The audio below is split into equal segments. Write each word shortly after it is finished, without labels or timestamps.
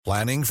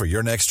Planning for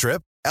your next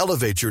trip?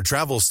 Elevate your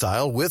travel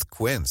style with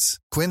Quince.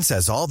 Quince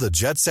has all the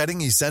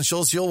jet-setting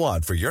essentials you'll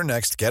want for your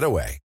next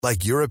getaway,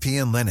 like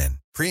European linen,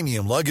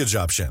 premium luggage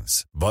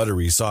options,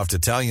 buttery soft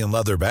Italian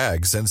leather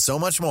bags, and so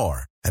much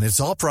more. And it's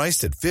all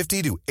priced at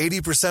 50 to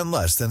 80%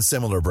 less than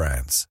similar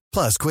brands.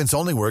 Plus, Quince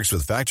only works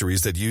with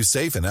factories that use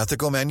safe and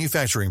ethical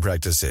manufacturing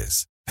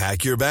practices.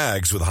 Pack your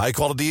bags with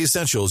high-quality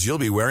essentials you'll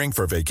be wearing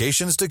for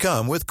vacations to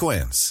come with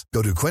Quince.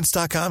 Go to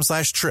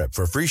quince.com/trip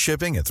for free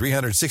shipping and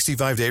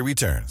 365-day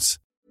returns.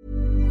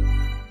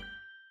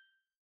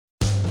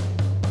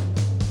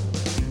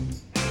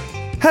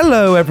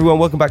 Hello, everyone.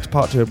 Welcome back to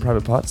part 2 of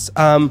Private Parts.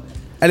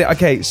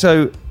 Okay,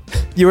 so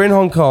you're in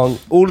Hong Kong.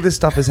 All of this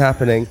stuff is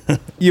happening. I'm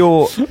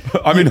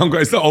in Hong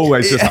Kong. It's not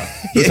always just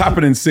it's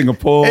happening in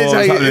Singapore. It's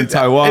happening in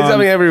Taiwan. It's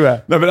happening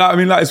everywhere. No, but I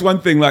mean, like, it's one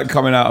thing like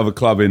coming out of a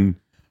club in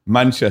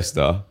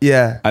Manchester.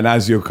 Yeah. And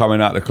as you're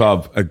coming out the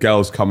club, a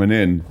girl's coming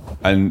in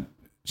and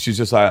she's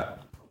just like,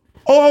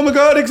 oh my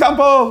God,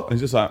 example. And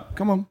it's just like,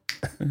 come on.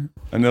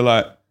 And they're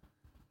like,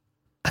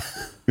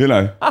 you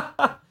know.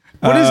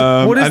 What is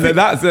and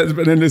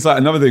but then there's like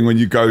another thing when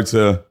you go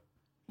to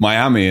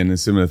Miami and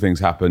similar things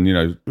happen, you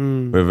know,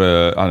 with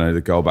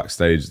the girl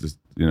backstage,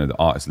 the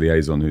artist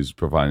liaison who's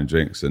providing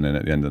drinks, and then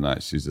at the end of the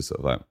night she's just sort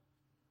of like,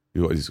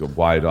 you've got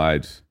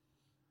wide-eyed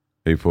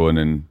people, and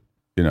then,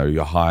 you know,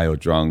 you're high or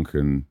drunk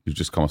and you've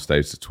just come off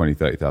stage to 20,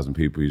 30,000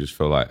 people, you just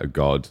feel like a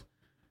god.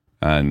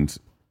 And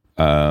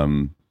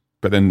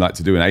but then like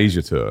to do an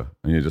Asia tour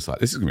and you're just like,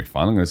 this is gonna be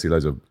fun, I'm gonna see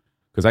loads of,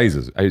 because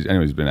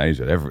anybody's been in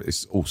Asia,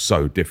 it's all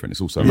so different, it's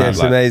all so mad. It's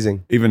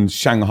amazing. Even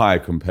Shanghai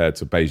compared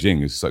to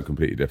Beijing is so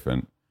completely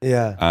different.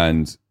 Yeah.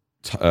 And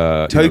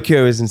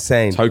Tokyo is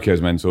insane. Tokyo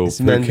is mental.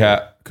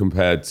 Phuket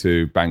compared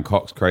to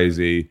Bangkok's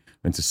crazy.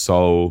 Went to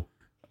Seoul,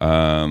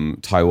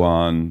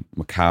 Taiwan,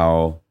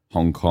 Macau,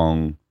 Hong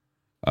Kong,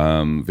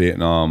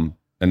 Vietnam,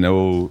 and they're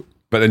all.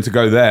 But then to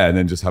go there and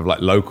then just have like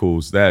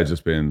locals there,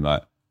 just being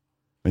like,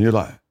 and you're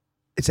like,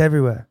 it's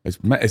everywhere. It's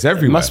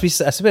everywhere. It must be.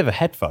 That's a bit of a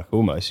head fuck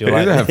almost. You're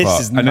like, is a head this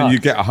fuck. is And then nuts. you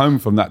get home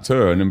from that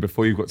tour, and then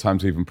before you've got time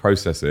to even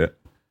process it,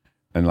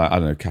 and like, I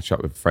don't know, catch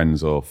up with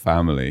friends or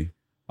family,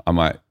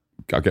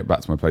 I'll get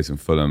back to my place in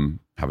Fulham,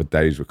 have a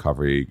day's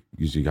recovery,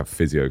 usually have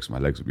physio because my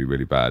legs would be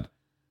really bad,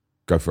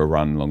 go for a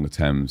run along the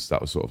Thames. That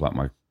was sort of like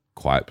my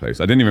quiet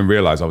place. I didn't even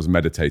realize I was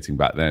meditating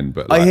back then.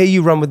 But like, I hear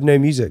you run with no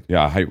music.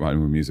 Yeah, I hate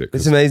running with music.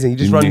 It's amazing.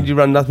 You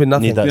run nothing with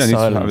nothing. Need that You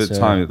silence, need to have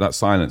time, that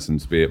silence, and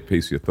to be at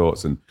peace with your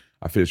thoughts. And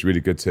I feel it's really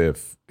good to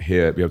be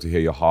able to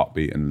hear your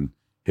heartbeat and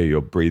hear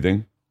your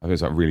breathing. I think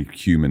it's like a really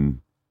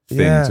human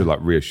thing to like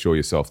reassure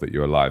yourself that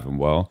you're alive and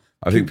well.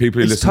 I think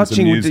people who listen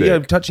to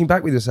music, touching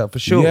back with yourself for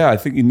sure. Yeah, I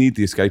think you need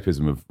the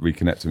escapism of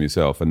reconnecting with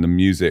yourself, and the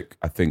music,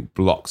 I think,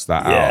 blocks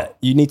that out.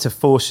 You need to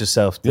force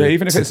yourself to,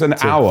 even if it's an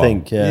hour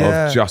think,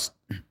 of just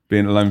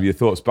being alone with your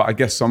thoughts. But I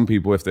guess some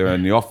people, if they're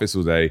in the office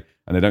all day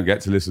and they don't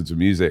get to listen to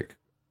music,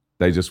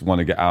 they just want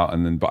to get out.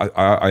 And then, but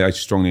I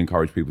strongly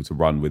encourage people to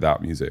run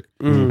without music,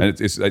 and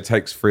it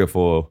takes 3 or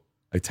 4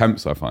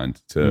 attempts, I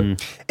find, to.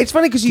 It's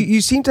funny because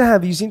you seem to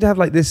have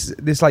like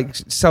this like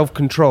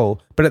self-control,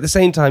 but at the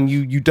same time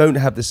you don't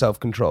have the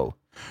self-control.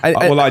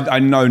 I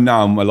know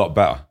now I'm a lot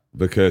better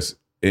because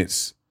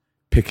it's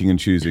picking and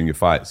choosing your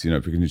fights,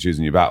 picking and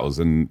choosing your battles,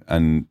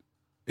 and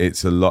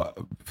it's a lot.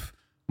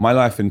 My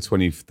life in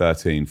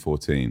 2013,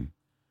 14,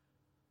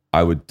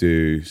 I would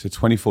do, so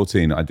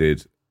 2014 I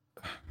did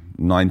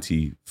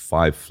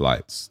 95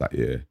 flights that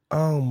year.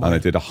 Oh my. And I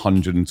did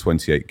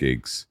 128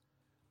 gigs.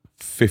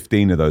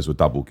 15 of those were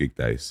double gig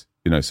days.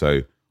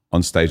 So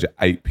on stage at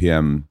 8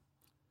 p.m,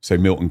 say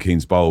Milton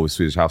Keynes Bowl with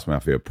Swedish House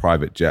Mafia,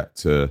 private jet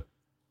to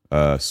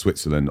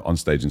Switzerland, on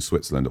stage in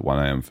Switzerland at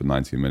 1 a.m. for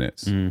 90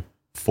 minutes.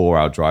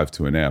 4-hour drive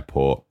to an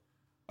airport,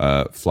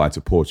 fly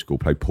to Portugal,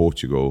 play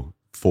Portugal,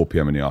 4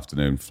 p.m. in the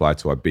afternoon, fly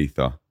to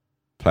Ibiza,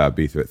 play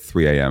Ibiza at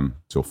 3 a.m.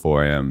 till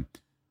 4 a.m.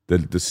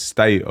 The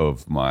state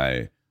of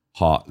my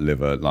heart,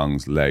 liver,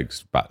 lungs,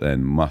 legs back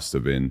then must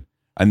have been.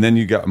 And then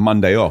you get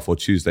Monday off or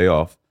Tuesday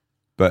off,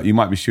 but you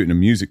might be shooting a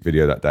music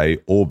video that day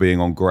or being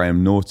on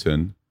Graham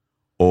Norton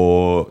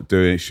or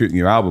shooting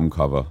your album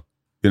cover,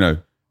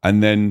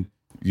 and then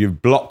you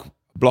block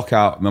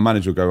out. My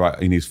manager will go,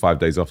 right, he needs 5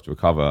 days off to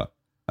recover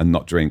and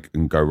not drink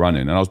and go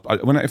running. And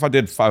if I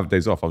did 5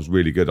 days off, I was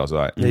really good. I was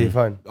like, yeah, you're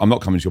fine. I'm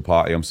not coming to your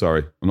party. I'm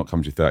sorry. I'm not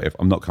coming to your 30th.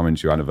 I'm not coming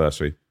to your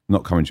anniversary. I'm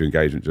not coming to your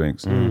engagement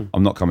drinks. I'm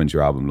not coming to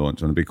your album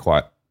launch. I'm going to be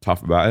quite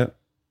tough about it.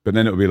 But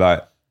then it would be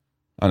like,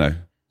 I don't know,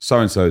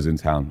 so-and-so's in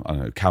town. I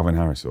don't know, Calvin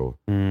Harris or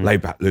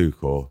Laidback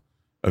Luke or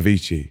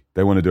Avicii.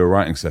 They want to do a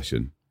writing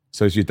session.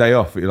 So it's your day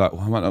off, but you're like,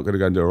 well, am I not going to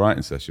go and do a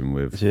writing session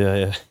with?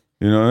 Yeah.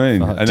 You know what I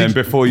mean? And then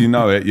before you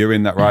know it, you're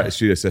in that writing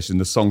studio session.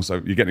 The songs,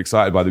 you're getting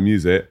excited by the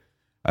music.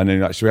 And then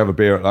you're like, should we have a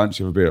beer at lunch?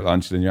 You have a beer at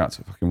lunch. And then you're out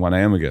to fucking 1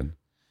 a.m. again.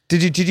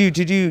 Did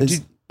you?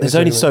 There's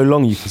only so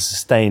long you can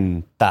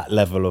sustain that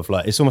level of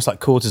like, it's almost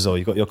like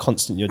cortisol.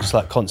 You're just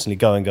like constantly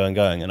going.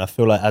 And I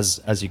feel like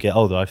as you get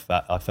older, I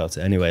felt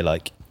it anyway.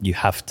 Like you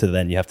have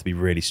to be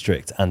really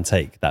strict and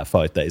take that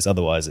 5 days.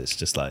 Otherwise it's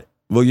just like,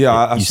 well,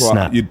 yeah, you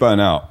snap. You'd burn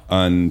out.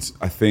 And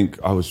I think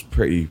I was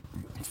pretty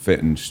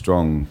fit and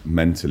strong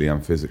mentally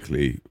and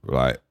physically.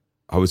 Like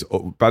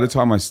by the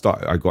time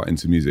I got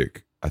into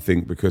music, I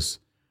think because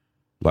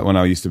like when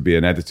I used to be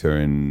an editor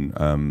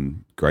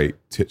in Great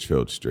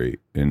Titchfield Street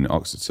in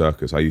Oxford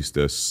Circus, I used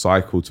to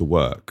cycle to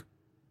work,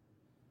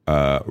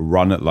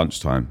 run at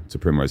lunchtime to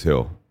Primrose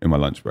Hill in my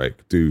lunch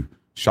break, do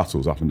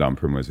shuttles up and down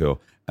Primrose Hill,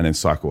 and then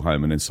cycle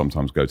home, and then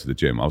sometimes go to the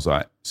gym. I was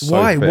like,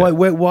 why? Fit.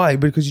 Why?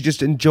 Because you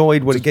just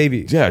enjoyed what it gave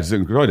you. Yeah, I just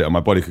enjoyed it, and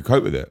my body could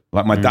cope with it.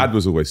 Like my dad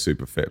was always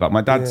super fit. Like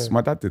my dad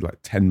did like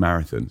 10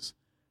 marathons.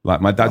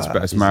 Like my dad's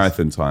best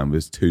marathon time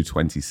was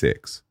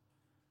 2:26.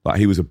 Like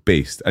he was a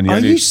beast, and Are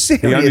you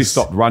serious? He only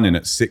stopped running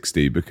at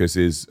 60 because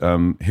his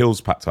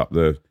heels packed up.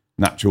 The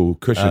natural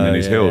cushion in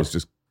his heels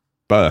just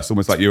burst,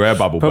 almost like your air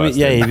bubble burst.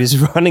 Yeah, he was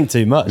running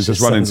too much. He was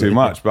just running too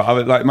much.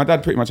 But like my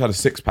dad pretty much had a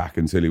 6-pack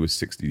until he was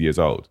 60 years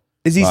old.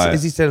 Is he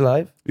still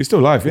alive? He's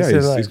still alive, yeah.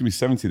 He's alive. going to be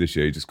 70 this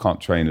year. He just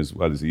can't train as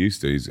well as he used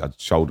to. He's had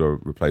shoulder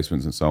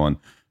replacements and so on.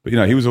 But,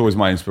 he was always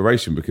my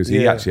inspiration because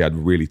he actually had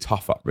really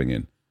tough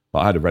upbringing.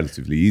 Like, I had a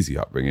relatively easy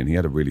upbringing. He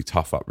had a really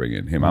tough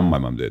upbringing, him and my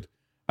mum did.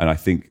 And I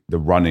think the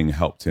running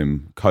helped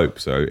him cope.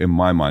 So in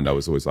my mind, I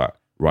was always like,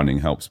 running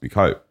helps me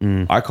cope.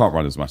 I can't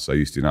run as much as I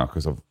used to now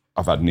because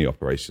I've had knee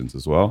operations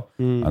as well.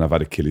 And I've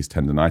had Achilles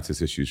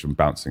tendonitis issues from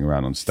bouncing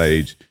around on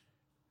stage,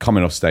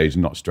 coming off stage,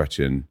 not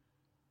stretching,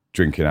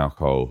 drinking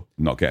alcohol,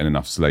 not getting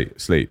enough sleep.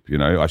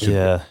 I should.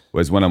 Yeah.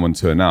 Whereas when I'm on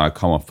tour now, I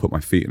come off, put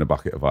my feet in a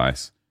bucket of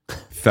ice,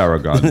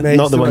 Theragun.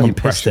 Not the one you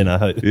pissed in, I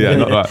hope. Yeah,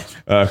 not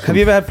that. Have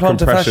you ever had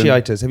plantar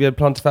fasciitis? Have you had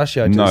plantar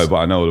fasciitis? No, but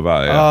I know all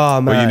about it. Yeah.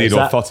 Oh, man. But you need Is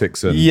that-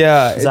 orthotics and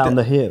Is that on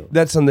the heel?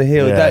 That's on the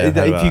heel. Yeah,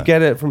 That yeah, if you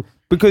get it from,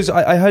 because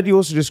I heard you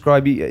also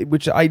describe,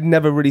 which I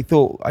never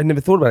thought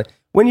about it.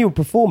 When you were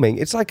performing,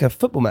 it's like a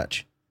football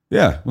match.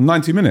 yeah, well,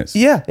 90 minutes.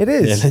 Yeah, it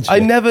is. Yeah,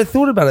 literally. I never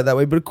thought about it that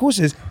way, but of course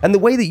it is. And the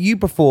way that you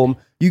perform,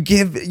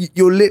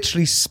 you're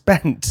literally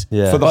spent.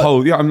 Yeah. For the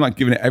whole, I'm like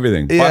giving it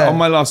everything. Yeah. On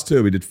my last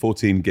tour, we did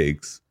 14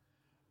 gigs.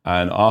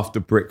 And after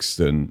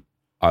Brixton,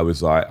 I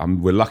was like,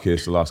 we're lucky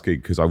it's the last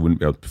gig because I wouldn't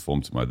be able to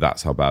perform tomorrow.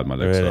 That's how bad my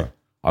legs Really? are.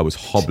 I was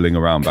hobbling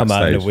around Come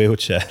out in backstage. a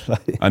wheelchair.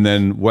 And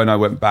then when I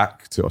went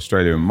back to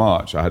Australia in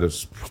March, I had a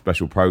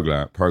special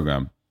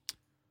program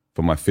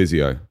for my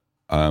physio.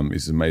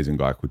 He's an amazing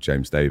guy called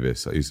James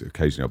Davis.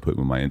 Occasionally I'll put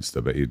him on my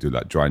Insta, but he'd do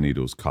like dry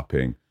needles,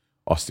 cupping,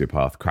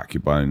 osteopath, crack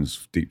your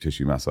bones, deep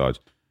tissue massage.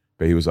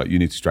 But he was like, you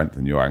need to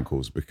strengthen your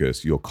ankles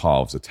because your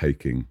calves are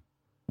taking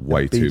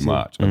way too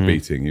much and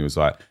beating. He was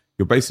like,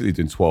 you're basically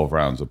doing 12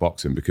 rounds of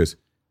boxing because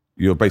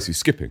you're basically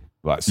skipping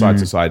like side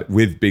to side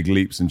with big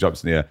leaps and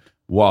jumps in the air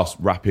whilst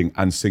rapping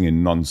and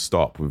singing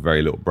non-stop with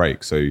very little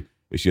break. So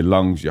it's your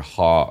lungs, your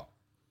heart,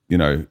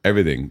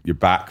 everything, your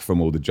back from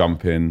all the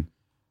jumping.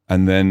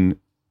 And then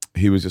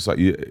he was just like,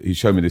 he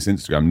showed me this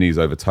Instagram, knees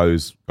over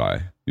toes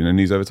guy.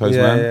 Knees over toes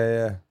man?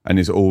 Yeah. And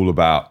it's all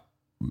about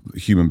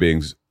human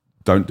beings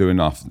don't do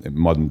enough in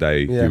modern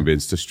day human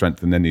beings to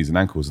strengthen their knees and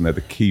ankles. And they're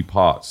the key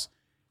parts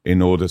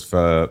in order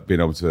for being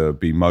able to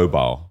be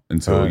mobile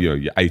until you're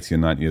 80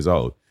 and 90 years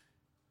old.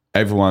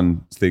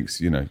 Everyone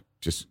thinks,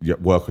 just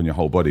work on your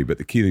whole body, but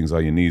the key things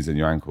are your knees and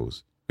your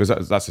ankles,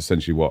 because that's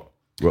essentially what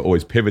we're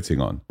always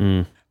pivoting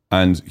on.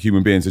 And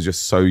human beings are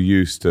just so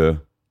used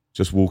to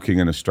just walking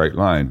in a straight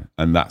line,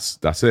 and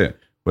that's it.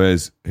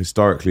 Whereas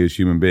historically, as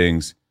human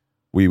beings,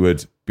 we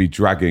would be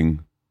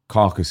dragging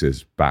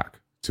carcasses back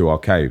to our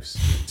caves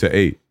to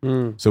eat.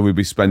 So we'd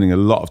be spending a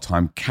lot of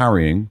time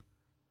carrying,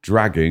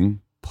 dragging,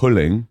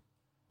 pulling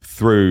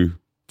through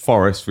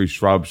forests, through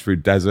shrubs, through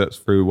deserts,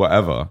 through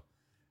whatever.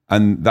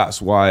 And that's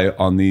why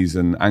our knees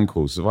and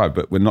ankles survive.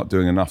 But we're not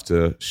doing enough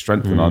to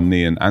strengthen our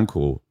knee and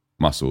ankle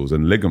muscles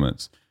and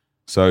ligaments.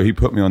 So he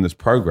put me on this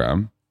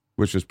program,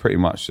 which was pretty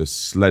much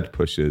just sled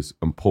pushes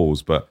and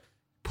pulls, but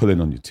pulling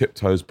on your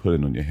tiptoes,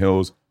 pulling on your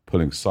heels,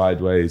 pulling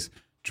sideways,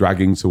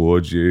 dragging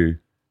towards you.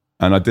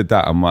 And I did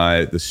that, and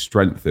the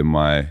strength in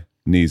my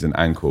knees and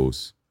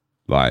ankles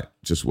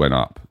just went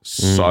up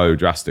so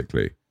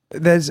drastically.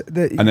 And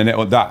then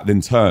that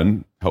in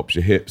turn helps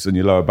your hips and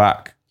your lower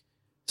back.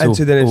 And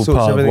so then it all sorts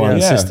part of everything one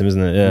out. system,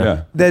 isn't it?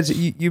 Yeah.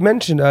 You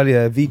mentioned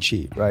earlier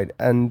Avicii, right?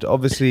 And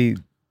obviously,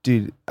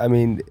 dude, I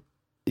mean,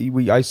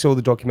 I saw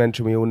the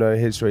documentary. We all know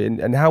his story.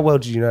 And how well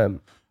did you know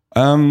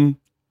him?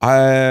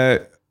 I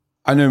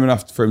knew him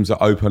enough for him to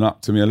open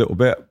up to me a little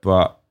bit,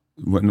 but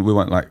we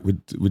weren't we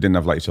didn't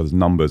have each other's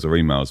numbers or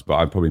emails. But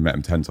I probably met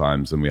him 10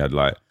 times, and we had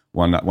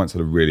once had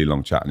a really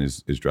long chat in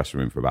his dressing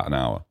room for about an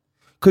hour.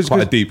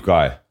 Quite a deep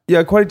guy.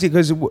 Yeah, quite a deep,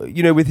 because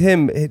with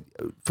him,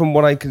 from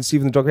what I can see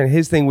from the documentary,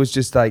 his thing was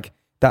just like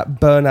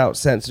that burnout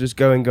sense of just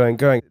going.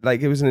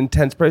 Like it was an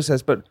intense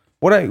process. But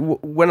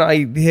when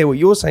I hear what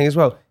you're saying as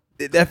well,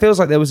 it feels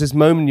like there was this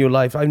moment in your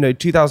life, I don't know,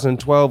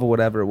 2012 or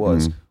whatever it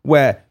was,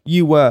 where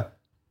you were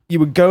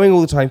going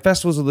all the time,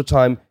 festivals all the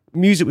time,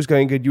 music was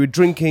going good, you were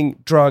drinking,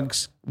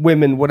 drugs,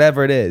 women,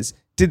 whatever it is.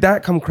 Did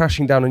that come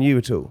crashing down on you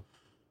at all?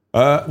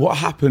 What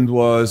happened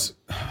was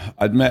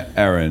I'd met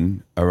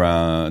Erin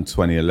around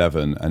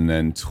 2011, and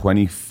then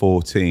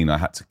 2014 I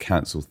had to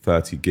cancel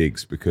 30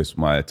 gigs because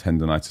my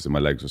tendonitis in my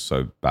legs was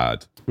so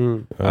bad.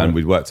 And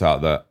we'd worked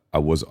out that I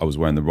was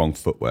wearing the wrong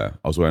footwear.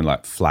 I was wearing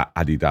like flat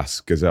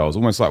Adidas Gazelles,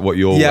 almost like what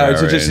you're Yeah,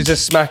 wearing. it's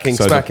just smacking.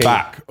 So the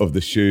back of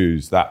the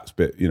shoes, that's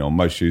bit,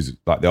 most shoes,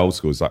 like the old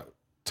school, is like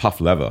tough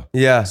leather.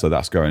 Yeah. So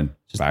that's going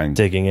bang,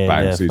 digging in,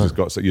 bang. yeah, So you fun.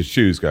 just got your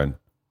shoes going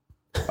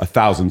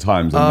 1,000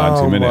 times in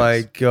 90 minutes. Oh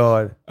my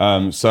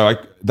God. So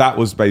that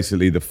was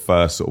basically the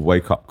first sort of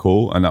wake up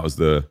call, and that was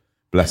the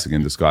blessing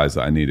in disguise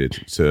that I needed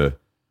to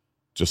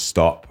just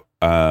stop.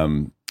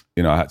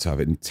 I had to have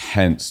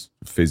intense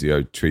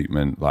physio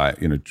treatment, like,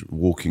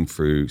 walking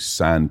through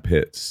sand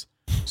pits,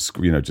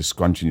 just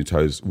scrunching your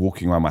toes,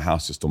 walking around my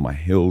house just on my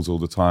heels all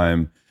the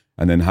time.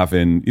 And then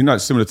having,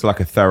 it's similar to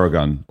like a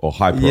Theragun or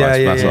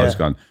Hyperice massage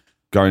gun,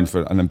 going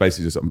for, and then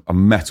basically just a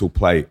metal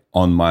plate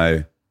on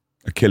my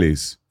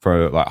Achilles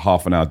for like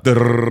half an hour.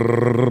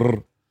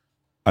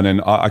 And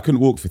then I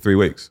couldn't walk for 3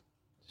 weeks.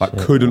 Like,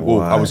 couldn't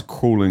walk. I was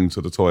crawling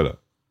to the toilet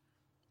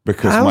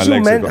because my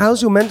legs had got...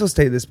 How's your mental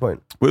state at this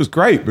point? Well, it was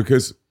great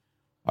because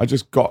I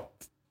just got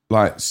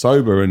like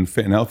sober and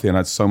fit and healthy, and I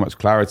had so much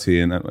clarity.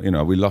 And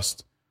we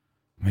lost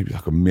maybe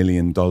like $1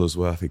 million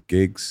worth of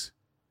gigs.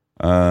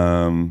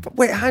 But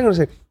wait, hang on a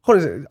second. Hold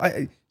on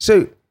a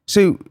second.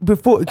 So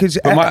before, because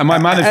my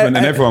management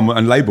and everyone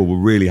and label were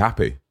really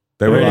happy.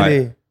 They were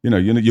Really? like,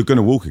 you're going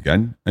to walk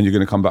again, and you're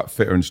going to come back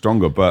fitter and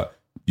stronger. But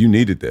you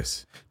needed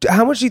this.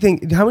 How much do you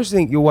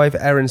think your wife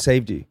Erin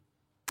saved you?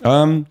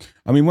 When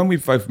we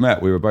both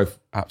met, we were both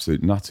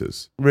absolute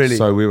nutters. Really?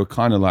 So we were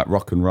kind of like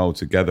rock and roll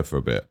together for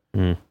a bit.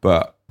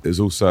 But there's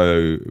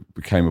also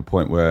became a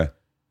point where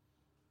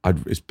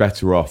it's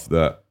better off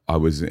that I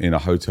was in a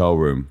hotel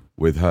room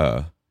with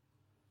her,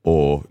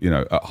 or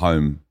at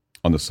home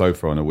on the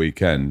sofa on a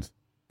weekend,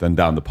 than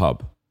down the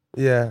pub.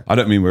 Yeah. I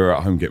don't mean we were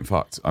at home getting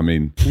fucked. I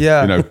mean,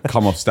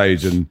 come off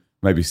stage and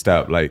maybe stay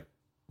up late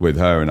with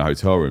her in a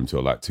hotel room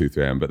till like 2,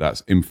 3 a.m. But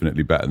that's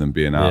infinitely better than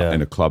being out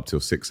in a club till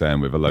 6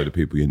 a.m. with a load of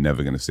people you're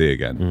never going to see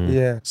again.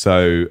 Yeah.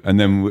 So, and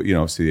then,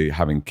 obviously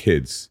having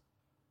kids,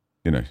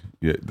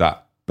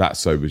 that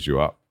sobers you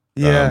up.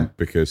 Yeah.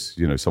 Because,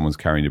 someone's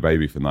carrying your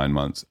baby for 9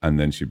 months, and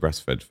then she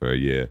breastfed for a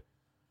year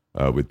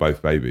with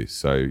both babies.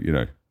 So,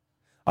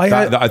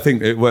 I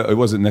think it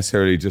wasn't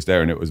necessarily just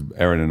Erin. It was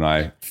Erin and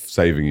I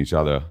saving each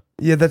other.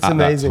 Yeah, that's at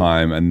amazing. that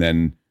time. And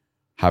then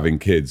having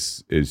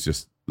kids is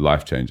just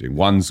life-changing.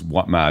 One's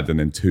mad, and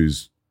then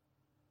two's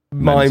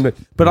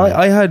But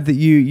I heard that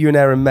you and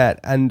Erin met,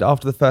 and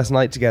after the first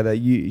night together,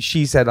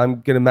 she said,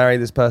 "I'm going to marry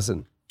this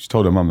person." She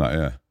told her mum that,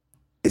 yeah.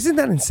 Isn't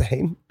that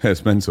insane? Yeah,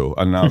 it's mental.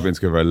 And now I've been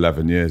together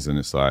 11 years, and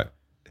it's like,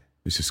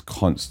 it's just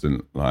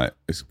constant, like,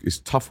 it's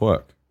tough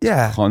work.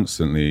 Yeah.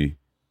 Constantly,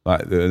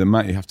 like, the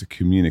amount you have to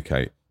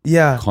communicate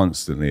Yeah.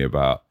 constantly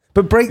about.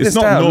 But break this It's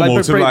not down. normal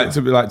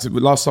Like,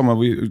 last summer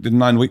we did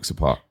 9 weeks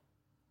apart,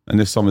 and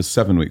this summer's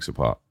 7 weeks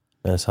apart.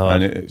 That's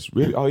hard. And it's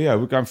really,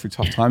 we're going through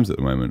tough times at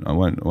the moment. I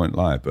won't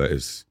lie, but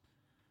it's,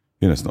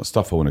 it's not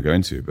stuff I want to go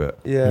into, but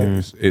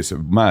Yeah. it's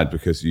mad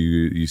because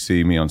you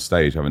see me on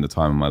stage having the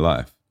time of my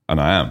life, and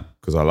I am,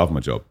 because I love my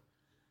job.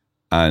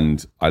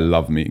 And I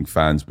love meeting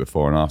fans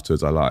before and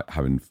afterwards. I like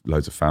having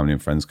loads of family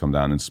and friends come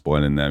down and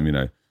spoiling them,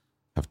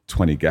 have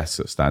 20 guests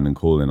at Stand and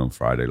Call In on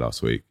Friday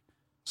last week.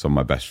 Some of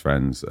my best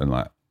friends, and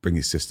like, bring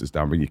your sisters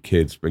down, bring your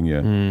kids, bring your,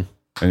 and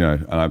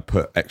I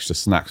put extra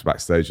snacks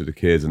backstage with the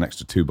kids and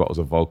extra 2 bottles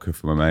of vodka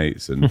for my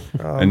mates. And,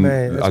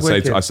 man, that's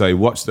wicked. I say,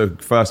 watch the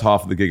first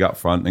half of the gig up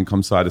front, then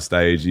come side the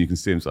stage, and you can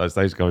see them side the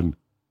stage going,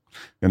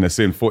 and they're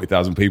seeing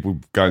 40,000 people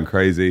going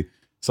crazy.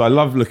 So I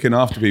love looking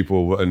after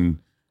people and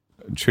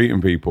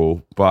treating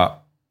people,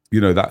 but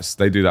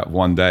they do that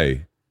one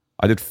day.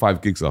 I did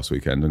 5 gigs last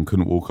weekend and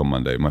couldn't walk on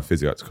Monday. My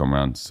physio had to come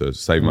around to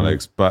save my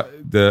legs. But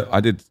I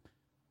did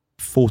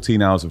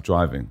 14 hours of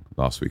driving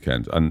last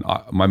weekend, and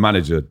my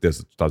manager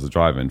does the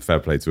driving. Fair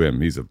play to him.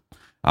 He's an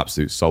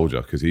absolute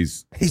soldier because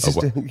he's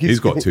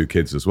got 2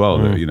 kids as well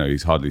that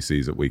he's hardly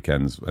sees at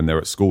weekends, and they're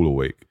at school all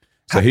week.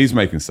 So he's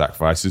making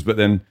sacrifices. But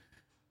then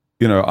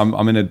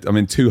I'm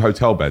in 2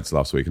 hotel beds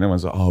last week, and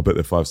everyone's like, "Oh, I bet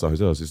they're 5-star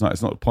hotels." It's not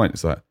the point.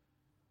 It's like,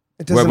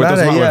 it doesn't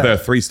matter. If they're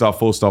 3-star,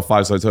 4-star,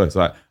 5-star hotels. It's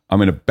like,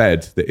 I'm in a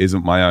bed that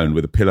isn't my own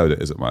with a pillow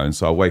that isn't my own.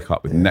 So I wake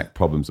up with neck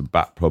problems and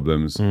back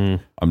problems.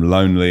 I'm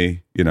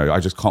lonely. I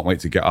just can't wait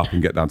to get up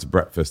and get down to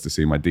breakfast to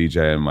see my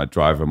DJ and my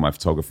driver and my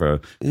photographer.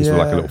 Because we're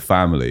like a little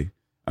family.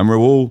 And we're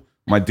all,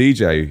 my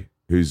DJ,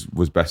 who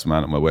was best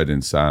man at my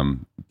wedding,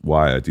 Sam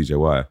Wire, DJ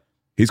Wire,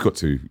 he's got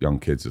 2 young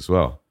kids as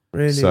well.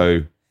 Really?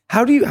 So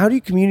how do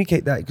you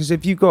communicate that? Because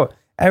if you've got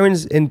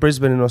Erin's in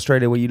Brisbane in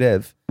Australia where you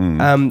live,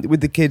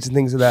 with the kids and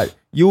things like that,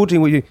 you're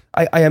doing what you.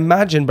 I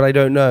imagine, but I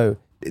don't know.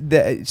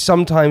 That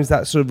sometimes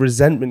that sort of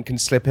resentment can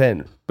slip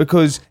in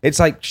because it's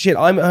like, shit,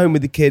 I'm at home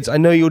with the kids. I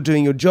know you're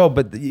doing your job,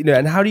 but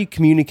and how do you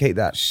communicate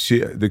that?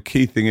 The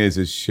key thing is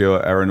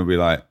Erin will be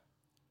like,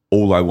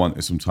 all I want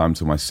is some time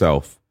to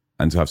myself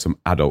and to have some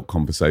adult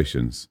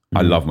conversations.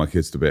 I love my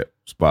kids to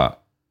bits,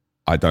 but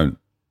I don't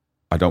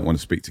want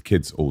to speak to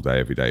kids all day,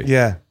 every day.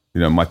 Yeah.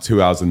 My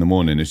 2 hours in the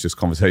morning is just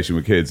conversation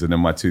with kids, and then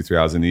my 2-3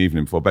 hours in the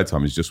evening before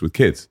bedtime is just with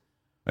kids.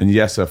 And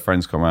yes, her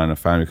friends come around, her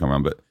family come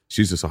around, but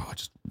she's just like, I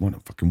just want a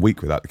fucking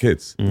week without the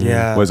kids.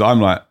 Yeah. Whereas I'm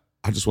like,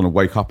 I just want to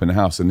wake up in the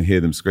house and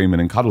hear them screaming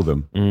and cuddle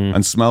them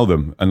and smell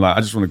them. And like,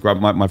 I just want to grab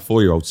my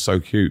 4-year-old's so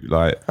cute.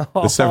 Like the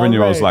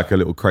 7-year-old's mate. like a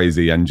little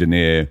crazy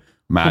engineer,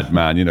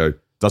 madman, you know,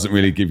 doesn't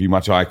really give you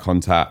much eye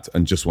contact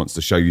and just wants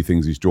to show you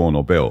things he's drawn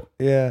or built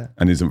Yeah.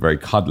 and isn't very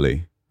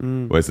cuddly.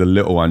 Whereas the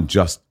little one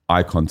just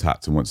eye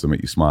contact and wants to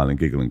make you smile and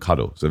giggle and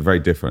cuddle. So very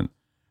different.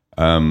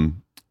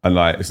 And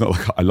like, it's not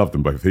like I love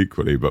them both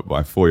equally, but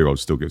my 4-year-old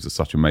still gives us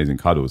such amazing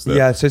cuddles that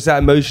Yeah. So it's that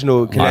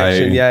emotional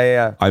connection.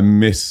 Yeah. I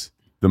miss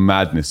the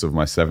madness of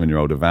my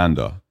 7-year-old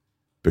Evander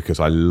because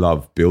I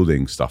love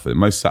building stuff.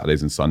 Most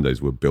Saturdays and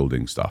Sundays we're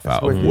building stuff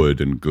out of wood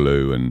and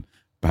glue and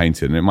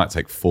painting. And it might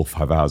take 4 or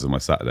 5 hours of my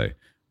Saturday.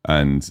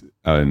 Or,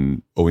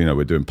 you know,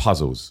 we're doing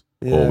puzzles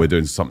or we're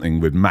doing something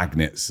with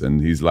magnets,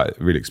 and he's like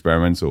really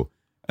experimental.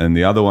 And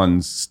the other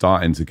one's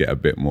starting to get a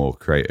bit more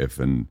creative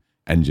and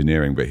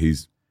engineering, but he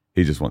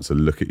just wants to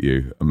look at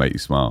you and make you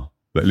smile.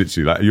 Like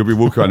literally, like you'll be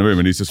walking around the room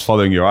and he's just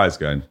following your eyes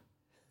going,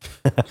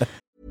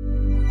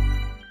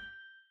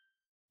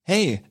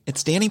 Hey,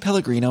 it's Danny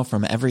Pellegrino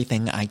from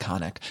Everything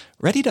Iconic.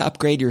 Ready to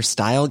upgrade your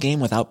style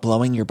game without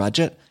blowing your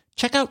budget?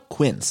 Check out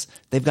Quince.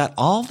 They've got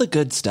all the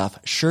good stuff,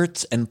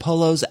 shirts and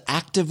polos,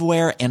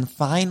 activewear, and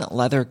fine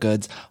leather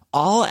goods,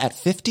 all at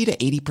 50 to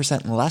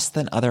 80% less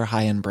than other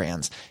high-end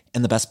brands.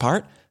 And the best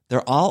part?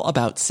 They're all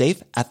about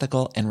safe,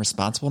 ethical, and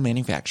responsible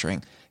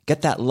manufacturing.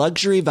 Get that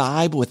luxury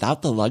vibe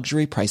without the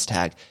luxury price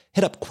tag.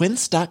 Hit up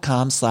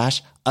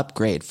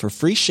quince.com/upgrade for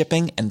free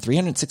shipping and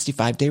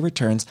 365-day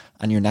returns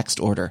on your next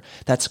order.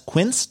 That's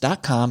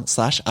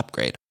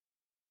quince.com/upgrade.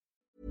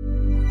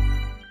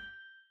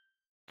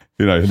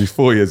 you know, and he's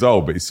 4 years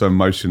old, but he's so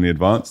emotionally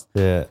advanced.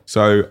 Yeah.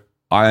 So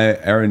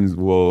Erin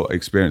will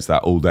experience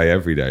that all day,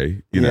 every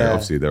day. You know, Yeah.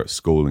 obviously they're at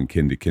school and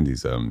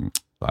kindy's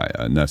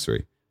like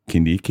nursery,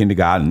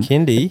 kindergarten.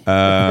 Kindy.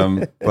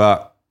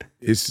 But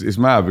it's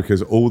mad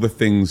because all the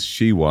things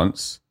she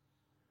wants,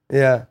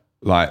 Yeah.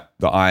 like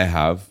that I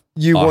have,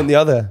 You want the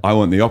other. I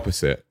want the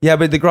opposite. Yeah,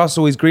 but the grass is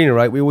always greener,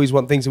 right? We always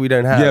want things that we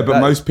don't have. Yeah, but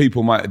That- most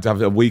people might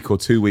have a week or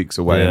 2 weeks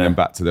away and Yeah. then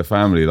back to their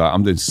family. Like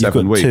I'm doing You've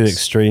 7 got weeks. two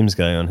extremes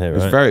going on here,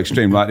 It's right? very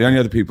extreme. Like the only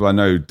other people I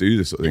know do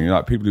this sort of thing,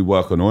 like people who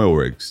work on oil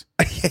rigs,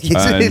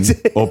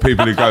 or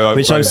people who go.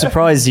 Which I'm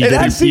surprised you It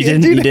didn't. actually- You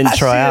didn't. dude, You didn't it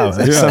try actually out. is.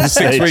 at Yeah, some 6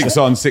 stage. weeks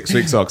on, 6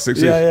 weeks off,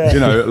 6 weeks. Yeah.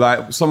 You know,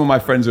 like some of my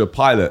friends who are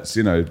pilots,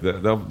 you know,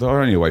 they're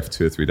only away for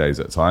 2 or 3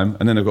 days at a time,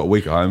 and then they've got a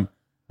week at home,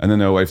 and then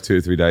they're away for 2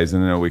 or 3 days,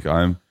 and then they're a week at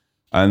home,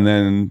 and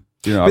then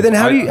you know. But then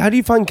how do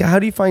you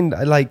find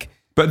like?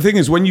 But the thing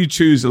is, when you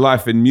choose a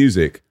life in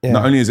music, Yeah.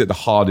 not only is it the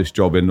hardest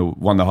job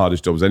one of the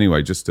hardest jobs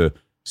anyway, just to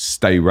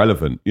stay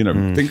relevant. You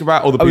know, think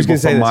about all the I was people gonna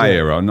say from this, my yeah.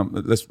 era.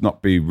 Let's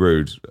not be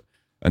rude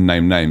and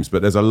name names,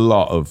 but there's a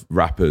lot of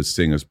rappers,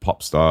 singers,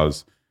 pop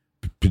stars,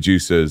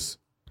 producers,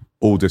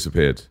 all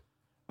disappeared.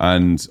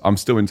 And I'm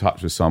still in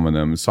touch with some of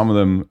them. Some of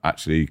them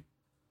actually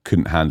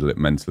couldn't handle it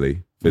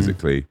mentally,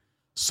 physically.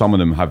 Some of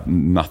them have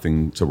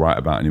nothing to write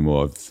about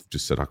anymore. I've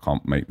just said, I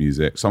can't make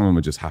music. Some of them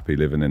are just happy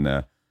living in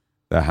their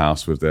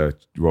house with their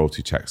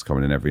royalty checks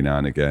coming in every now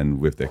and again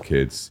with their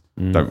kids.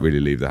 Don't really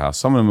leave the house.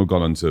 Some of them have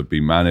gone on to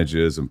be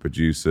managers and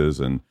producers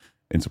and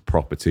into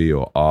property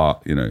or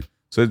art, you know.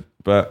 So,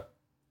 but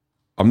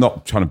I'm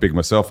not trying to big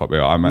myself up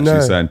here. I'm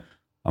actually saying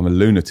I'm a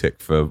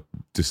lunatic for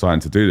deciding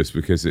to do this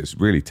because it's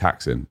really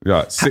taxing.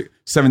 Yeah,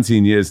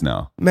 17 years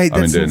now. Mate, I've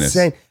been that's doing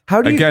insane. This.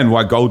 How do you? Again,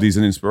 why Goldie's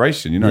an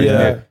inspiration. You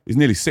know, he's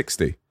nearly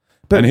 60.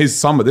 But- and this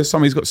summer,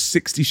 he's got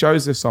 60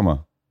 shows this summer.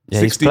 Yeah,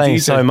 he's 60 playing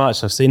DJs. so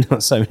much. I've seen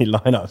so many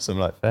lineups. I'm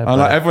like, fair And play.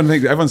 like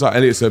everyone's like,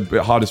 Elliot's a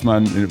bit hardest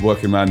man,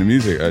 working man in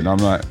music. And I'm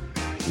like,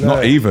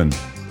 not even.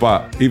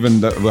 But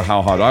even with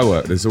how hard I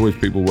work, there's always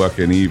people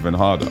working even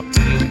harder.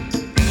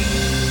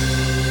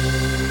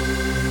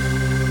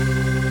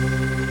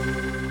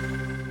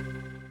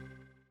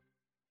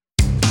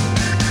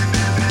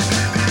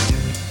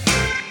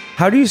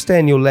 How do you stay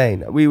in your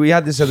lane? We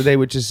had this the other day,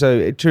 which is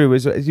so true.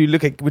 As you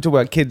look at, we talk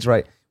about kids,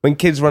 right? When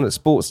kids run at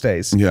sports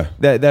days, Yeah.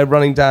 they're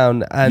running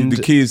down, and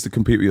The key is to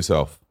compete with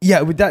yourself.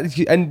 yeah, with that,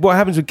 and what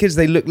happens with kids?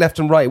 They look left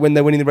and right when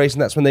they're winning the race,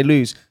 and that's when they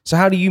lose. So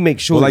how do you make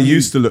sure? Well, I that you-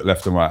 used to look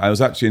left and right. I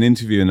was actually in an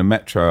interview in the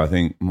Metro, I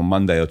think, on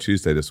Monday or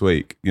Tuesday this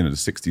week, you know, the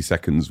 60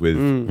 seconds with,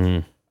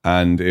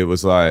 and it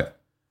was like,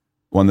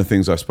 one of the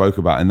things I spoke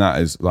about in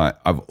that is like,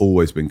 I've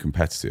always been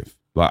competitive.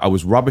 Like I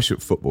was rubbish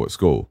at football at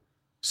school,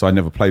 so I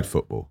never played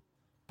football,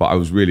 but I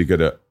was really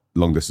good at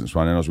long distance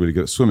running. I was really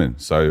good at swimming.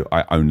 So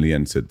I only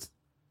entered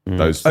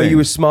those Oh, things. you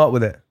were smart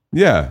with it.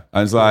 Yeah,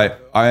 and it's like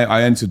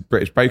I entered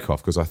British Bake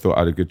Off because I thought I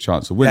had a good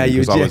chance of winning. Yeah,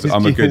 you because did.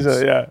 I'm a good,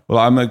 Yeah. well,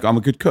 I'm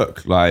a good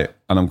cook, like,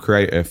 and I'm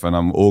creative and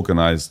I'm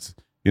organized,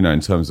 you know, in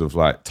terms of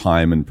like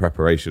time and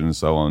preparation and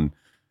so on.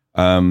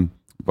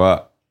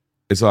 But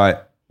it's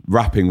like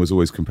rapping was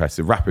always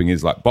competitive. Rapping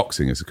is like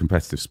boxing; it's a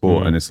competitive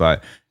sport, and it's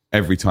like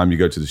every time you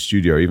go to the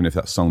studio, even if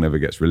that song never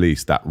gets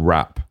released, that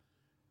rap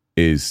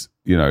is,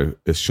 you know,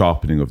 a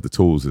sharpening of the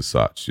tools as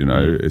such. You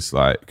know, it's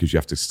like because you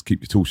have to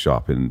keep your tools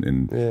sharp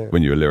in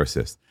when you're a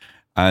lyricist.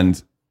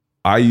 And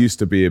I used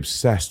to be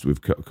obsessed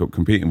with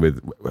competing with,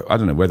 I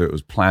don't know whether it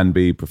was Plan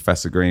B,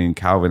 Professor Green,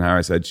 Calvin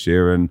Harris, Ed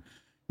Sheeran,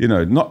 you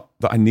know, not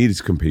that I needed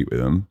to compete with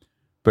them,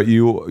 but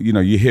you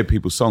hear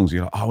people's songs,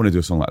 you're like, I want to do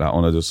a song like that. I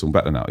want to do a song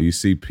better now. You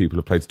see people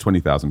have played to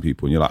 20,000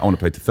 people and you're like, I want to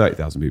play to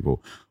 30,000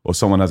 people. Or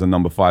someone has a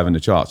number 5 in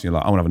the charts and you're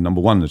like, I want to have a number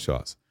 1 in the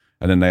charts.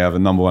 And then they have a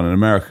number 1 in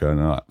America and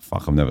they're like,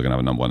 fuck, I'm never going to have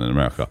a number 1 in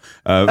America.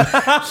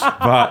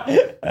 But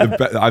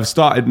I've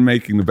started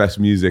making the best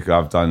music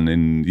I've done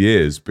in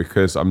years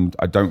because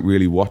I don't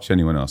really watch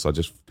anyone else. I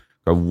just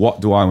go,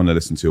 what do I want to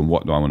listen to and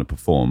what do I want to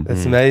perform?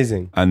 That's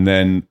amazing. And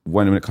then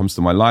when it comes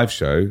to my live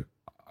show,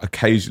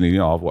 occasionally,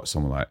 I'll watch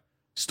someone like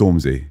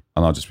Stormzy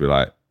and I'll just be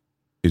like,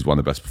 he's one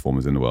of the best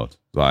performers in the world.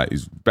 Like,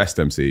 he's best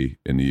MC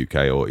in the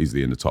UK or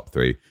easily in the top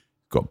 3.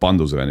 Got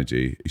bundles of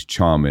energy. He's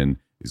charming.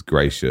 He's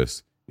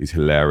gracious. He's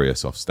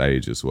hilarious off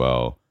stage as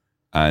well.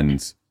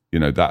 And, you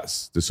know,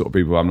 that's the sort of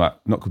people I'm like,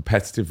 not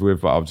competitive with,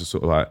 but I'll just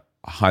sort of like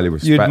highly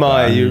respect. You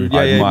admire, that.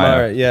 I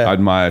admire it, yeah. I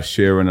admire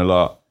Sheeran a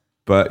lot.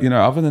 But, you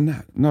know, other than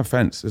that, no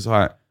offense. It's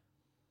like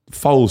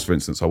Foals, for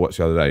instance, I watched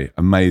the other day,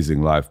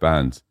 amazing live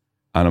band.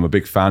 And I'm a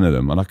big fan of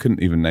them. And I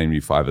couldn't even name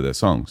you 5 of their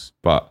songs,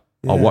 but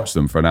I'll watch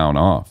them for an hour and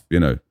a half, you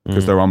know,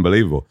 because they're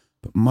unbelievable.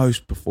 But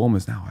most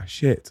performers now are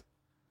shit.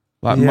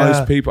 Like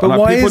most people. But like,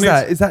 why people is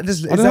that? Is that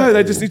just... I don't know.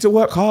 They just need to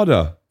work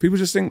harder. People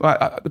just think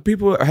like the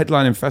people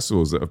headlining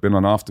festivals that have been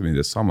on after me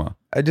this summer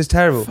are just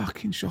terrible.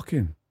 Fucking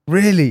shocking.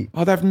 Really?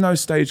 Oh, they have no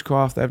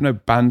stagecraft. They have no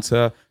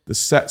banter. The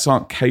sets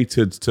aren't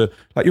catered to,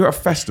 like, you're at a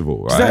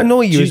festival, right? Does that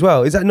annoy you as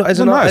well? Is that not?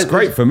 No, it's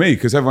great for me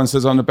because everyone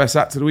says I'm the best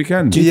act of the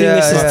weekend. Do you think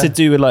this is to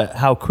do with like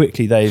how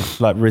quickly they've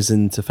like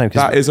risen to fame?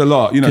 That is a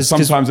lot. You know,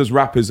 sometimes as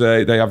rappers,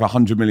 they have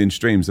 100 million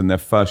streams and their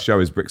first show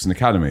is Brixton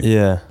Academy.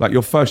 Yeah. Like,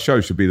 your first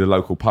show should be the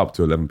local pub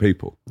to 11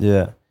 people.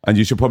 Yeah. And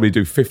you should probably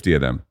do 50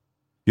 of them.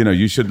 You know,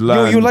 you should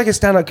learn. You're like a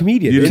stand-up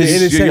comedian. You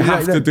in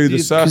have to do the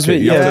circuit.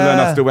 You have to learn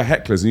how to deal with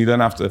hecklers, and you don't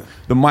have to.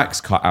 The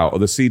mic's cut out, or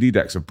the CD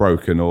decks are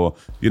broken, or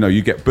you know,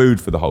 you get booed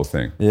for the whole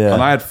thing. Yeah.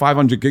 And I had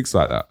 500 gigs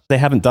like that. They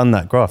haven't done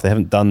that graph. They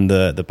haven't done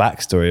the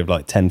backstory of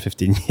like 10,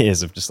 15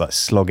 years of just like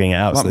slogging it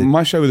out.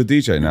 My show with the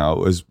DJ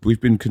now is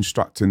we've been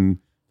constructing.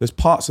 There's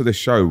parts of this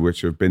show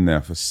which have been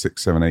there for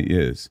 6, 7, 8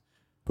 years,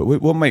 but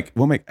we'll make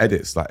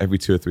edits like every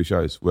 2 or 3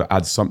 shows. We'll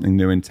add something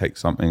new in, take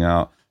something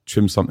out.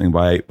 Trim something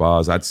by 8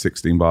 bars, add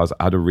 16 bars,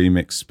 add a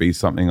remix, speed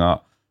something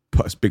up,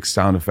 put a big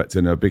sound effect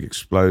in, a big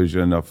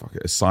explosion,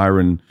 a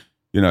siren.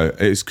 You know,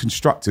 it's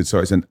constructed so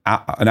it's an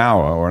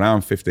hour or an hour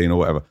and 15 or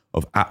whatever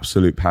of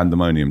absolute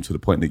pandemonium to the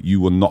point that you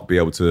will not be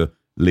able to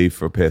leave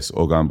for a piss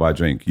or go and buy a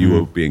drink. You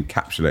will be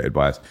encapsulated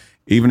by us.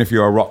 Even if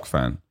you're a rock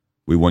fan,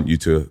 we want you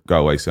to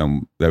go away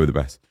saying they were the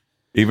best.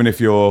 Even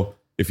if you're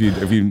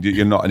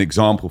not an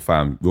example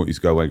fan, we want you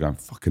to go away going,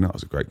 fucking that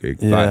was a great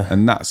gig. Yeah. Like,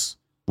 and that's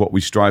what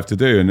we strive to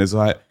do. And there's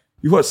like,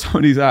 you watch some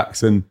of these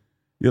acts and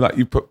you're like,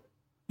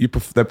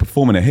 they're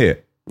performing a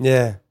hit.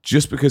 Yeah.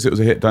 Just because it was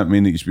a hit don't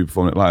mean that you should be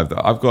performing it live.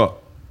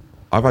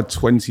 I've had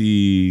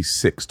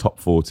 26 top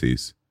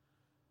 40s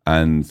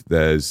and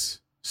there's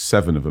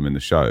 7 of them in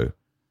the show.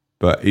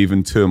 But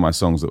even 2 of my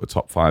songs that were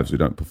top 5s we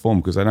don't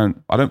perform because I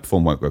don't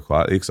perform Won't Go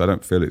Quietly because I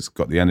don't feel it's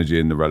got the energy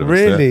and the relevance.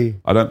 Really?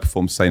 I don't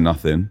perform Say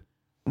Nothing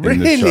in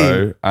the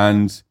show.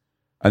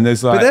 And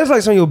there's like, but there's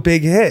like some of your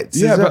big hits.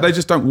 Yeah, but they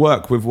just don't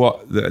work with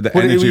what the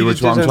energy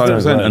which I'm trying to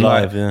present. And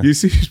like, you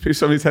see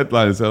some of these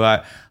headliners are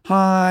like,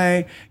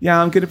 "Hi,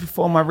 yeah, I'm going to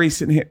perform my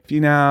recent hit for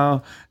you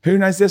now. Who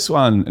knows this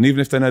one?" And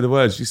even if they know the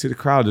words, you see the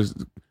crowd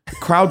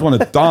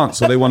want to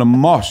dance or they want to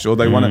mosh or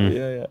they want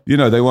to, you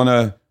know, they want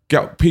to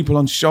get people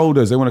on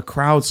shoulders. They want to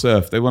crowd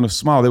surf. They want to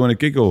smile. They want to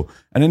giggle.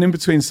 And then in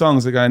between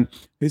songs, they're going,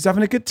 "Who's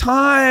having a good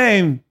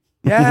time?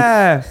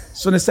 Yeah,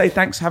 just want to say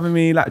thanks for having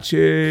me,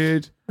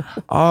 Latitude."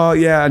 Oh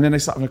yeah, and then they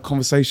start having a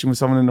conversation with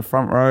someone in the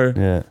front row.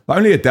 Yeah, like,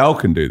 only Adele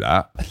can do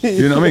that.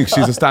 You know what I mean?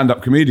 She's a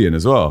stand-up comedian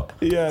as well.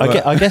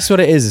 Yeah, I guess what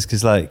it is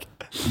because like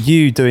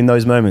you doing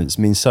those moments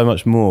means so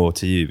much more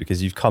to you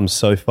because you've come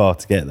so far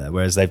to get there,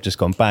 whereas they've just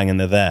gone bang and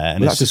they're there, and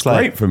well, it's just great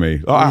like for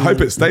me. I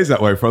hope it stays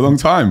that way for a long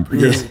time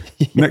because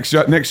next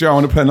year I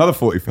want to play another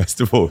 40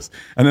 festivals,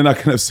 and then I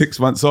can have 6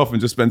 months off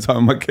and just spend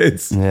time with my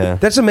kids. Yeah,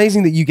 that's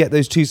amazing that you get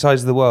those 2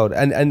 sides of the world,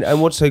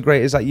 and what's so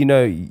great is that, you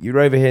know, you're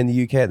over here in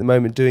the UK at the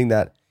moment doing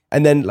that.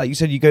 And then, like you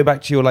said, you go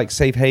back to your like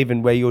safe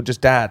haven where you're just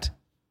dad.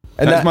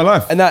 And that's my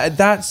life. And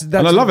that's and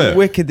I love it.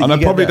 Wicked that and you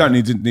I probably get that. don't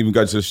need to even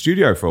go to the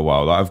studio for a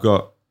while. Like, I've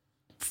got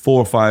 4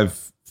 or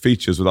 5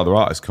 features with other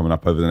artists coming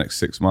up over the next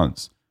 6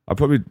 months. I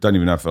probably don't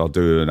even know if I'll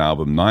do an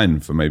album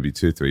 9 for maybe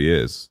 2 or 3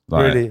 years.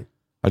 Like, really?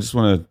 I just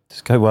want to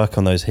just go work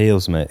on those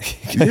heels, mate.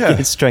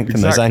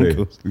 Strengthen those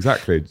ankles.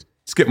 Exactly.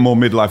 Just get more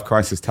midlife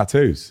crisis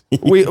tattoos.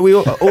 we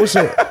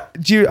also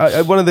do you,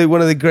 one of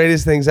the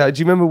greatest things out. Do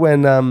you remember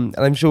when? And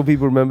I'm sure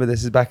people remember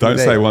this is back in the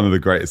day. Don't say one of the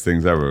greatest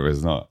things ever.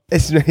 It's not.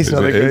 It's not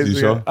the greatest thing.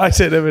 Sure? I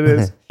said never it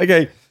is.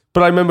 Okay.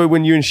 But I remember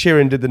when you and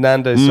Sheeran did the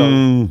Nando's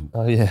song.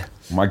 Oh yeah.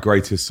 My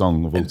greatest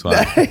song of all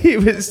time. But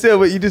you're just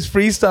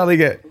freestyling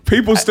it.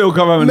 People still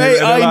come over and Mate,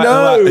 they're I like,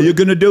 know. "Are you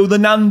going to do the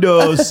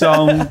Nando's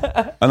song?"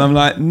 And I'm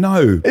like,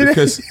 no,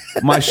 because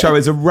my show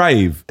is a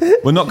rave.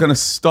 We're not going to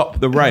stop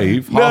the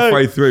rave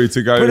halfway through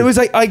to go. But it was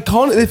like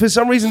iconic. For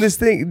some reason,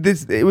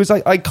 it was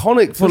like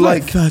iconic for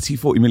like 30,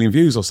 40 million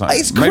views or something.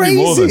 It's Maybe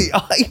more than. crazy.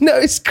 I know,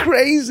 it's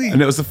crazy.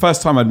 And it was the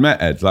first time I'd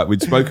met Ed. Like,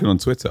 we'd spoken on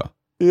Twitter.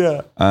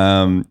 Yeah.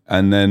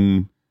 And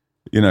then,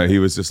 he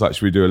was just like,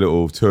 should we do a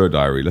little tour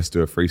diary? Let's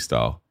do a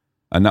freestyle.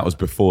 And that was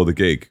before the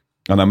gig.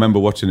 And I remember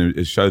watching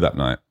his show that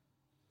night.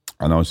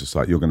 And I was just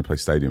like, you're going to play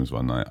stadiums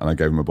one night. And I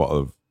gave him a bottle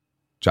of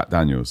Jack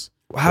Daniels.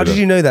 How did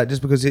you know that?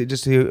 Just because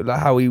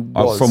how he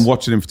was? From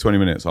watching him for 20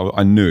 minutes,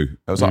 I knew.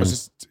 I was like,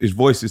 his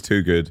voice is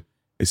too good.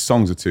 His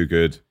songs are too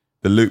good.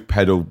 The loop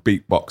pedal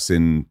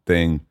beatboxing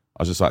thing.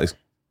 I was just like,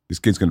 this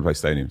kid's going to play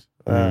stadiums.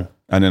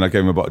 And then I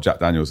gave him a bottle of Jack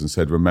Daniels and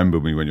said, remember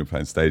me when you're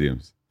playing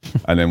stadiums.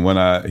 And then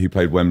when he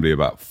played Wembley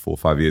about 4 or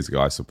 5 years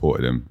ago, I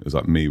supported him. It was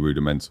like me,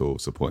 Rudimental,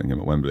 supporting him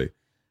at Wembley.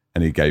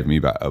 And he gave me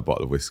back a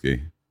bottle of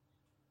whiskey.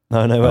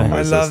 Oh, no way. I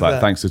love just like,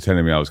 that. thanks for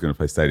telling me I was going to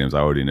play stadiums. I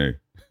already knew.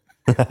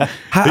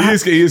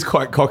 He is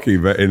quite cocky,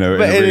 but in a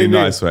really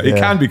nice way. He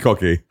can be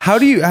cocky. How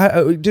do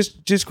you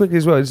just quickly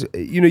as well?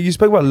 You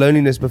spoke about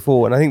loneliness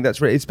before, and I think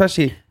that's right.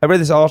 Especially, I read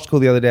this article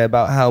the other day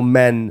about how a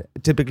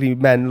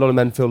lot of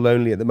men feel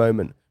lonely at the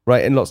moment,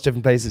 right, in lots of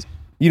different places.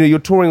 You're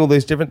touring all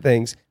those different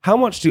things. How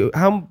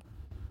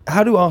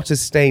do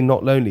artists stay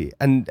not lonely?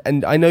 And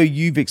I know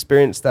you've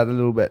experienced that a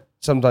little bit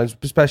sometimes,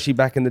 especially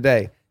back in the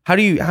day. How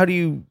do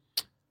you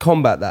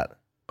combat that?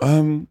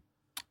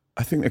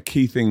 I think the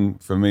key thing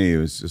for me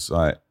was just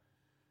like,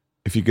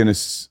 if you're going to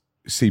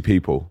see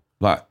people,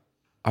 like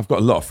I've got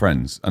a lot of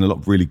friends and a lot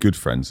of really good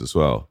friends as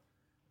well.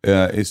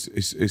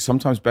 It's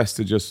sometimes best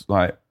to just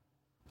like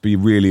be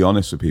really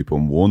honest with people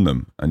and warn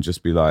them and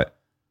just be like,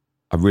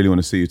 I really want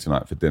to see you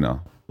tonight for dinner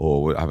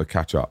or we'll have a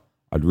catch up.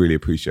 I'd really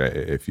appreciate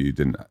it if you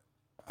didn't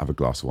have a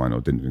glass of wine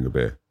or didn't drink a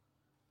beer.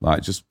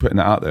 Like just putting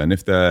it out there. And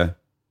if they're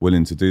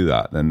willing to do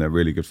that, then they're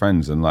really good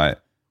friends. And like,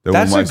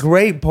 that's a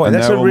great point.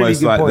 That's a really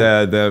good point.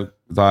 They're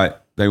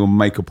like, they will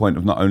make a point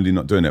of not only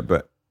not doing it,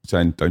 but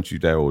saying, don't you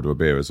dare order a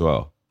beer as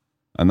well.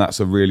 And that's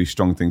a really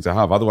strong thing to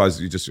have. Otherwise,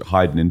 you're just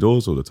hiding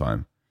indoors all the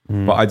time.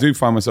 But I do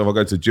find myself, I'll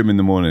go to the gym in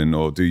the morning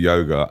or do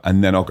yoga,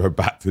 and then I'll go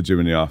back to the gym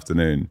in the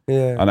afternoon.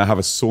 Yeah. And I have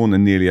a sauna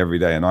nearly every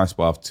day, an ice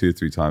bath 2 or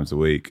 3 times a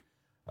week.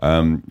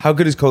 How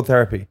good is cold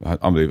therapy?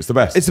 Unbelievable. It's the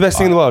best. It's the best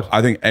thing in the world.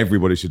 I think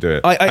everybody should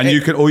do it.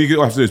 All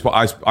you have to do is put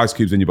ice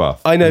cubes in your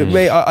bath. I know,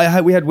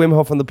 mate. We had Wim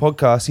Hof on the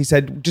podcast. He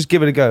said, just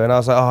give it a go. And I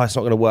was like, it's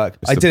not going to work.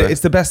 I did it.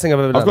 It's the best thing I've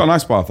ever done. I've got an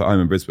ice bath at home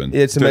in Brisbane.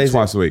 Yeah, it's amazing. Do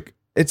it twice a week.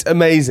 It's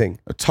amazing.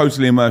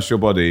 Totally immerse your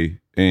body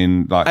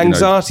in like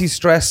anxiety,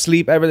 stress,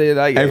 sleep, everything.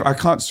 I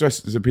can't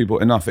stress to people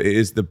enough. It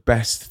is the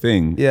best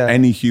thing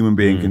any human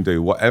being can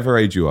do, whatever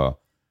age you are.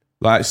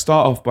 Like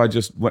start off by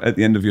just at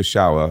the end of your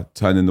shower,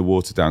 turning the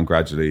water down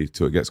gradually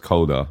till it gets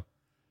colder.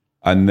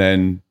 And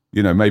then,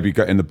 maybe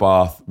get in the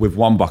bath with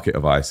 1 bucket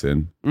of ice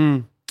in.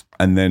 And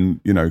then,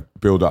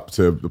 build up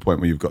to the point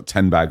where you've got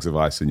 10 bags of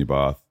ice in your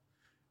bath.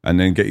 And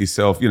then get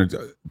yourself,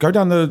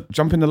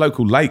 jump in the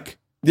local lake.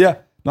 Yeah.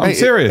 No, I'm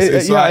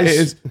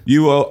serious.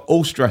 You are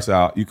all stressed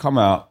out. You come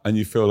out and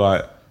you feel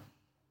like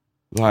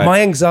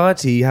my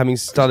anxiety having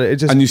started. It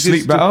just, and you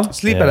sleep better?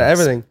 Sleep better,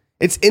 everything.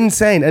 It's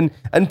insane.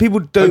 And people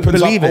don't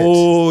believe it.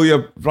 All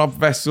your blood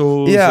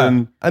vessels.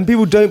 Yeah. And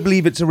people don't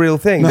believe it's a real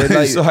thing. No,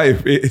 it's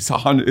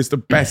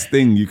the best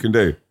thing you can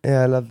do.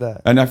 Yeah, I love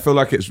that. And I feel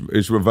like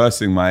it's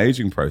reversing my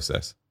aging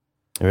process.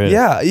 Really?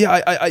 Yeah.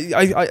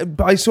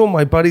 I saw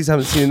my buddies I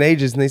haven't seen in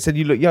ages, and they said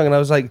you look young, and I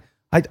was like,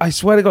 I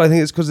swear to God, I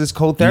think it's because of this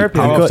cold therapy.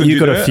 You've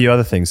got a few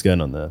other things going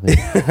on there.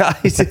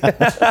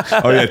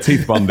 Oh yeah,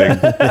 teeth bonding.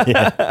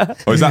 Yeah.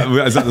 Or is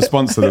that the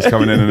sponsor that's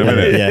coming in a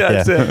minute?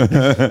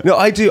 Yeah. No,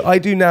 I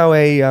do now.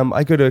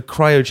 I go to a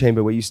cryo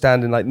chamber where you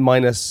stand in like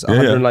minus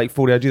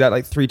 140. I do that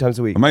like 3 times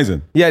a week.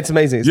 Amazing. Yeah, it's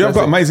amazing. You've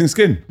got amazing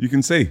skin. You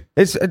can see.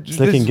 It's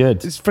looking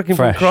good. It's freaking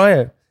from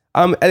cryo.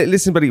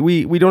 Listen, buddy,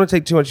 we don't want to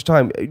take too much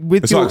time. It's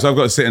like, because I've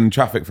got to sit in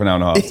traffic for an hour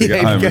and a half to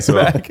get home as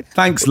well. Back.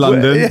 Thanks,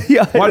 London.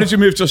 Why did you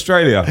move to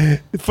Australia?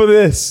 For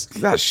this.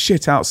 That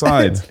shit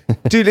outside.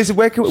 Dude, listen,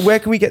 where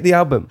can we get the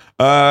album?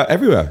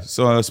 Everywhere.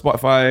 So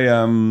Spotify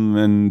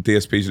and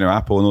DSPs,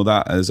 Apple and all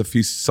that. There's a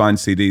few signed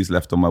CDs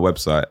left on my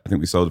website. I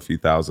think we sold a few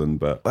thousand,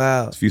 but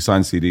there's a few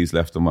signed CDs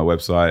left on my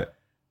website.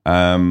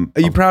 Are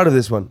you proud of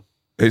this one?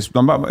 It's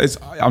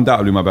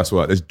undoubtedly my best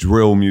work. There's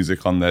drill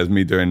music on there. There's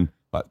me doing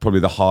like probably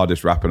the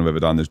hardest rapping I've ever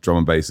done. There's drum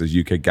and bass, there's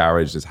UK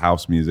garage, there's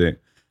house music.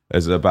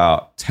 There's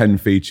about 10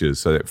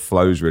 features, so it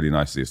flows really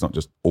nicely. It's not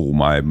just all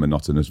my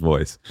monotonous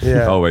voice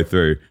the whole way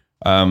through.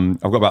 I've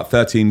got about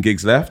 13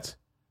 gigs left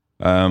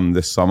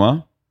this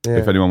summer. Yeah.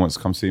 If anyone wants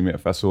to come see me at a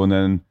festival, and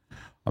then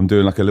I'm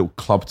doing like a little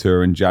club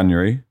tour in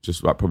January.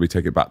 Just like probably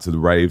take it back to the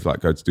rave, like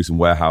go to do some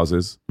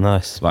warehouses.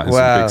 Nice. Like in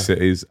some big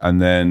cities, and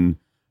then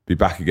be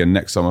back again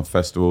next summer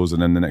festivals,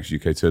 and then the next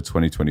UK tour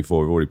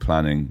 2024. We're already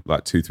planning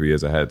like 2-3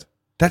 years ahead.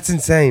 That's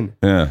insane.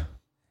 Yeah.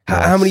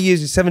 How many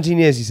years? 17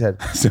 years, you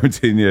said.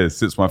 17 years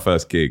since my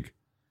first gig.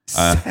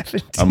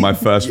 And my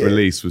first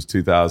release was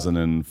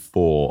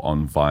 2004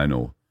 on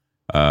vinyl.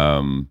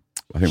 I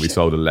think we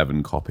sold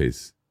 11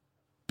 copies.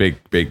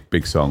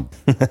 Big song.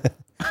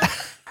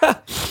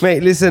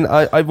 Mate, listen,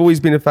 I've always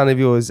been a fan of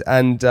yours,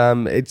 and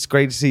it's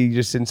great to see you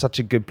just in such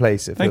a good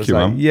place. Thank you,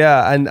 man.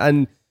 Yeah,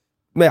 and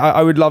mate,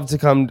 I would love to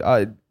come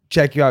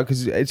check you out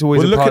because it's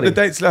always a look party. at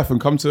the dates left and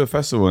come to a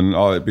festival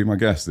and be my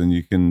guest, and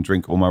you can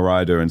drink all my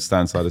rider and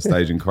stand side the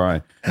stage and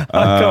cry.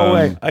 I can't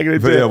wait. I'm gonna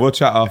do it. Yeah, we'll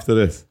chat after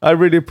this. I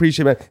really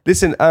appreciate it, man.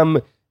 Listen,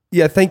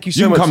 yeah, thank you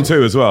so You much. can come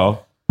too as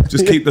well.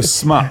 Just keep the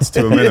smut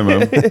to a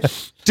minimum.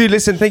 Dude,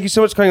 listen, thank you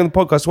so much for coming on the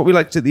podcast. What we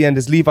like to do at the end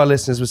is leave our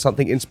listeners with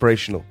something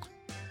inspirational.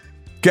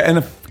 Get in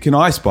a fucking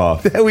ice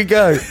bath. There we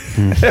go.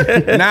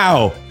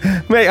 Now.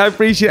 Mate, I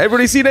appreciate it.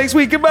 Everybody see you next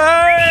week.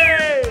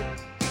 Goodbye.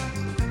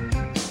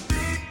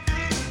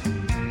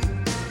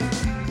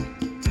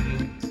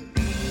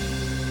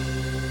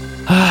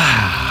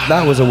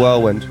 That was a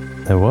whirlwind.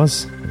 There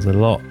was. There's a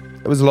lot.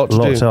 It was a lot to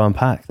do. To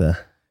unpack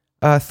there.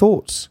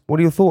 Thoughts? What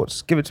are your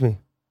thoughts? Give it to me.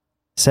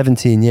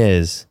 17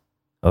 years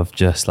of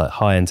just like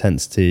high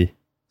intensity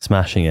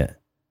smashing it,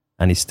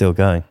 and he's still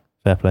going.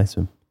 Fair play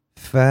to him.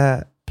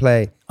 Fair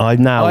play. I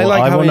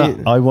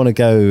want to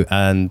go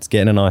and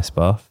get in an ice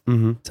bath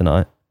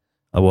tonight.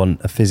 I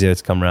want a physio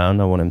to come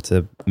round. I want him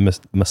to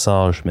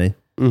massage me.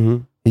 Mm-hmm.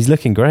 He's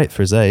looking great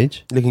for his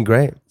age. Looking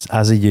great.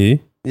 As are you.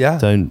 Yeah.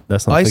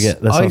 Let's not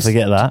forget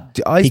that.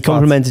 He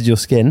complimented your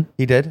skin.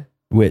 He did.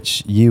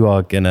 Which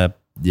you're gonna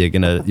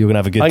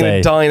have a good day. I'm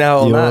gonna dine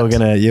out on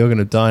that. You're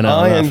gonna dine out.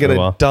 I am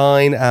gonna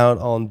dine out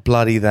on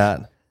bloody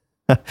that.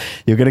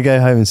 You're gonna go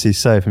home and see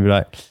Soph and be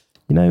like,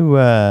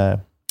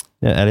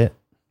 Elliot.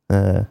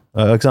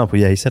 Example,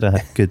 he said I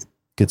had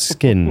good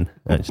skin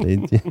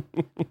actually.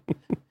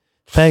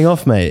 Paying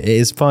off, mate. It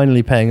is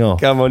finally paying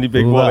off. Come on, you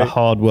big all Wally. that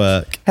hard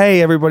work.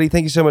 Hey, everybody!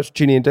 Thank you so much for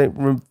tuning in.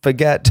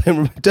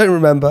 Don't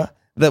remember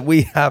that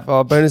we have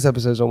our bonus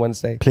episodes on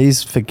Wednesday.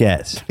 Please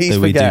forget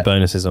we do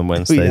bonuses on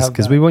Wednesdays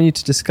because we want you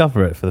to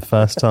discover it for the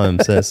first time.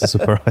 So it's a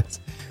surprise.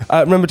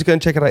 Remember to go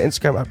and check out our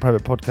Instagram at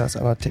Private Podcast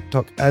and our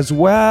TikTok as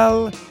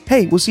well.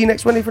 Hey, we'll see you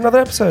next Monday for another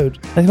episode.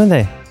 Next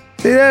Monday.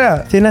 See you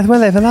later. See you next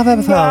Monday for another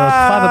episode of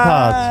Private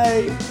Pod.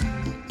 Bye.